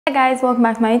Hi guys, welcome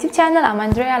back to my YouTube channel. I'm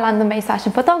Andrea, London-based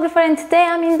fashion photographer, and today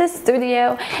I'm in the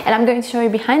studio and I'm going to show you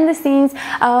behind the scenes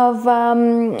of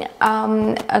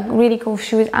a really cool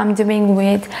shoot I'm doing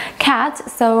with Kat.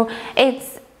 So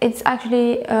it's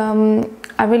actually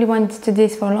I really wanted to do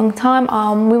this for a long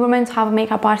time. We were meant to have a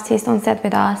makeup artist on set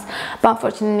with us, but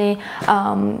unfortunately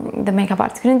the makeup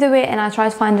artist couldn't do it, and I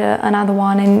tried to find another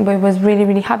one, and I was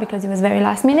really happy because it was very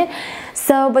last minute.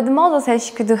 So but the model said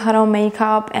she could do her own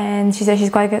makeup, and she said she's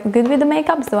quite good with the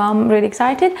makeup, so I'm really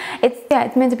excited.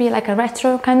 It's meant to be like a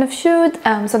retro kind of shoot,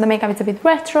 so the makeup is a bit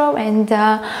retro, and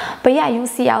but yeah, you'll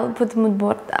see. I'll put the mood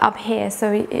board up here, so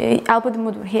I'll put the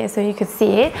mood board here so you could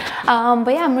see it.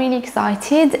 But yeah, I'm really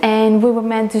excited, and we were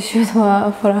meant to shoot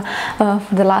for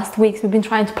the last weeks. We've been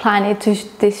trying to plan it to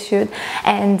this shoot,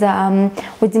 and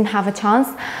we didn't have a chance.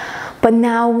 But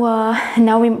now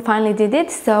we finally did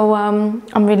it, so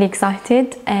I'm really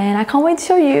excited and I can't wait to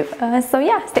show you. So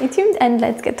yeah, stay tuned and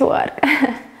let's get to work.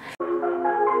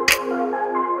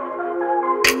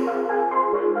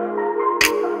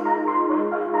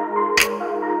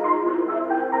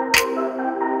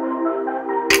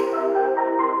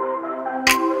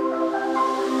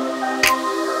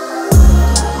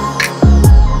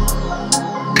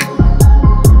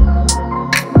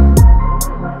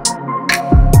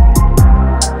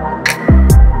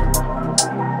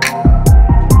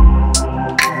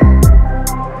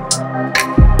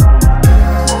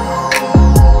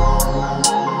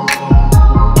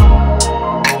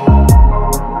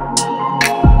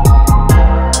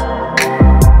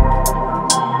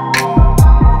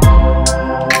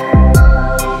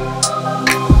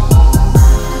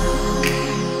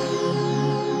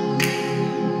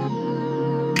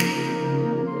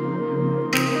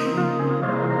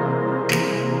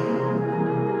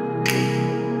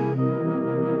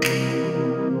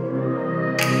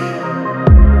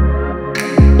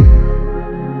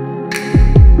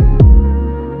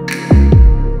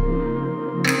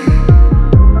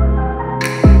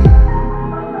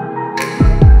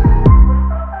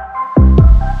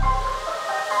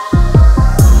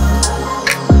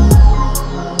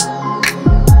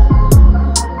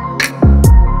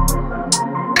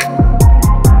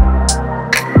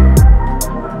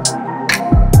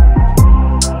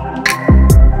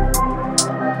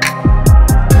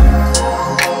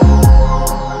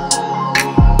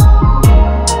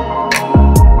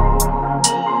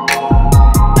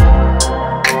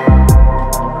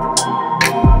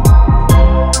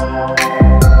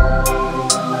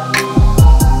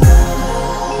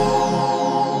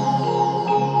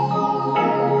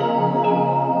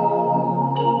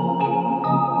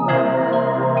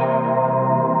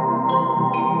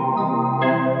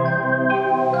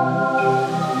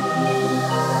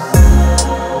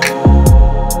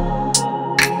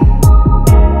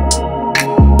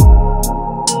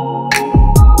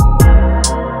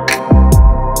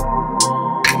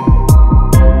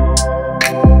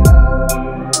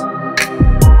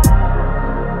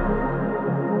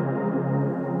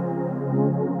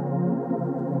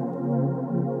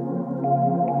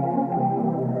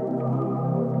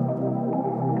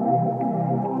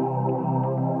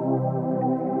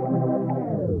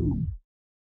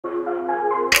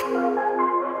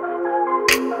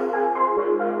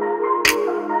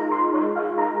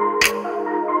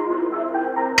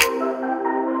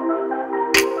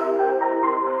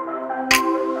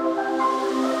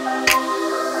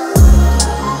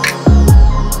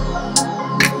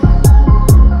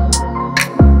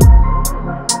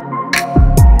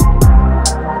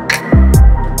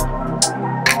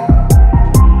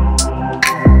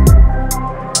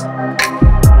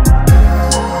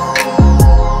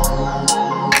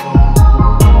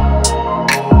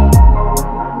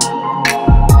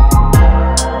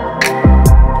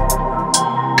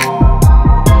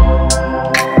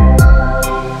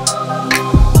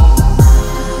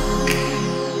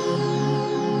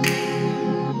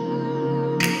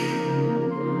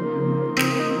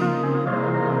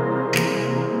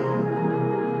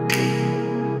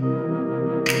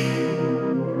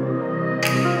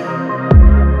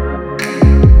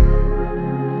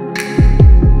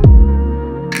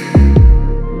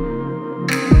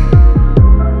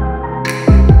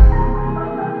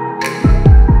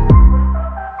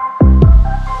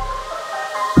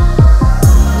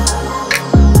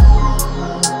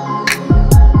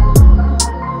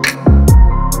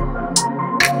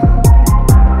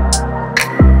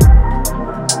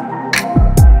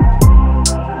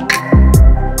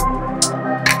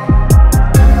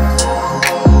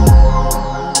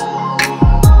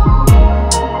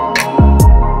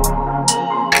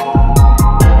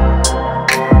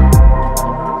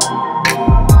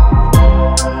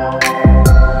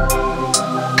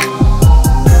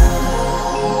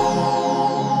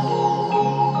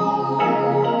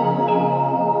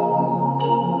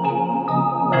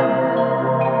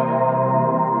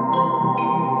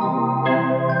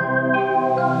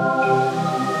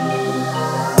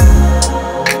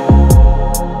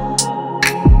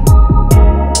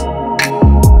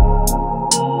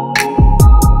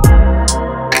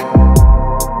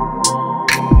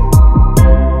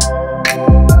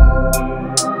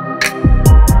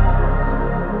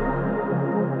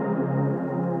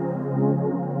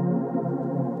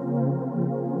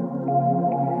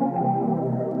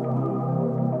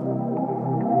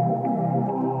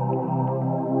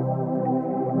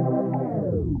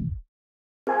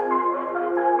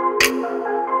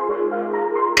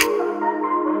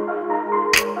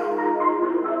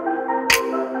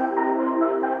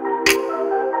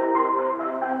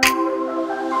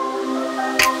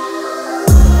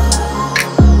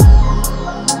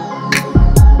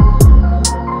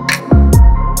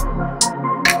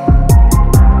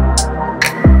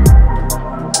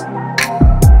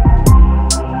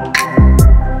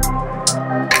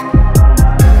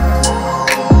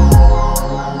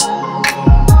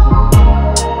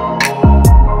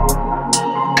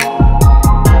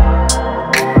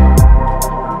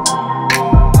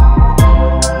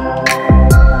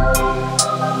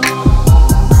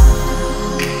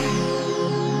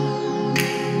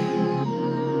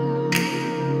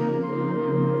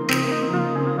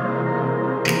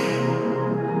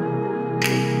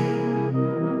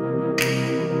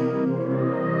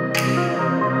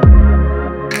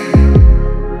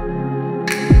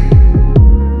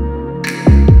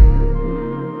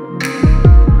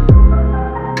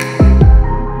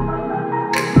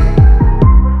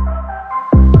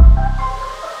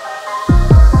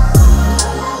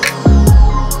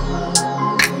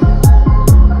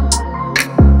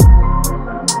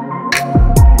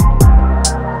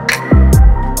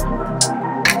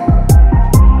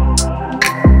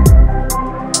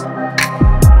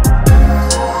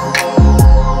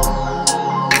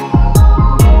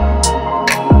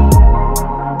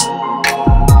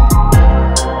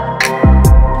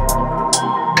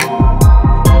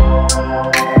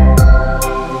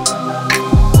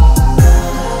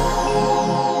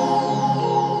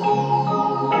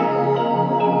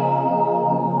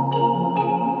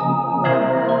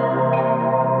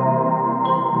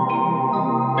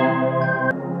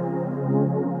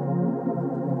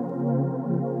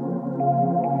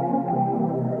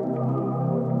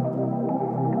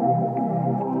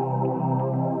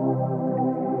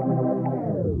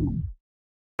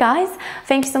 guys,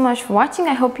 thank you so much for watching.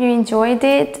 I hope you enjoyed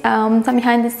it, some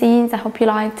behind the scenes. I hope you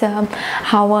liked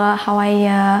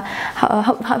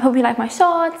hope you like my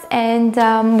shots, and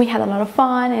we had a lot of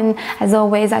fun, and as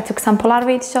always I took some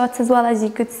Polaroid shots as well, as you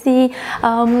could see.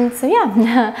 So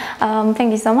yeah,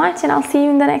 thank you so much, and I'll see you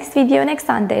in the next video next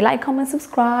Sunday. Like, comment,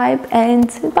 subscribe, and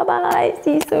bye bye,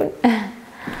 see you soon.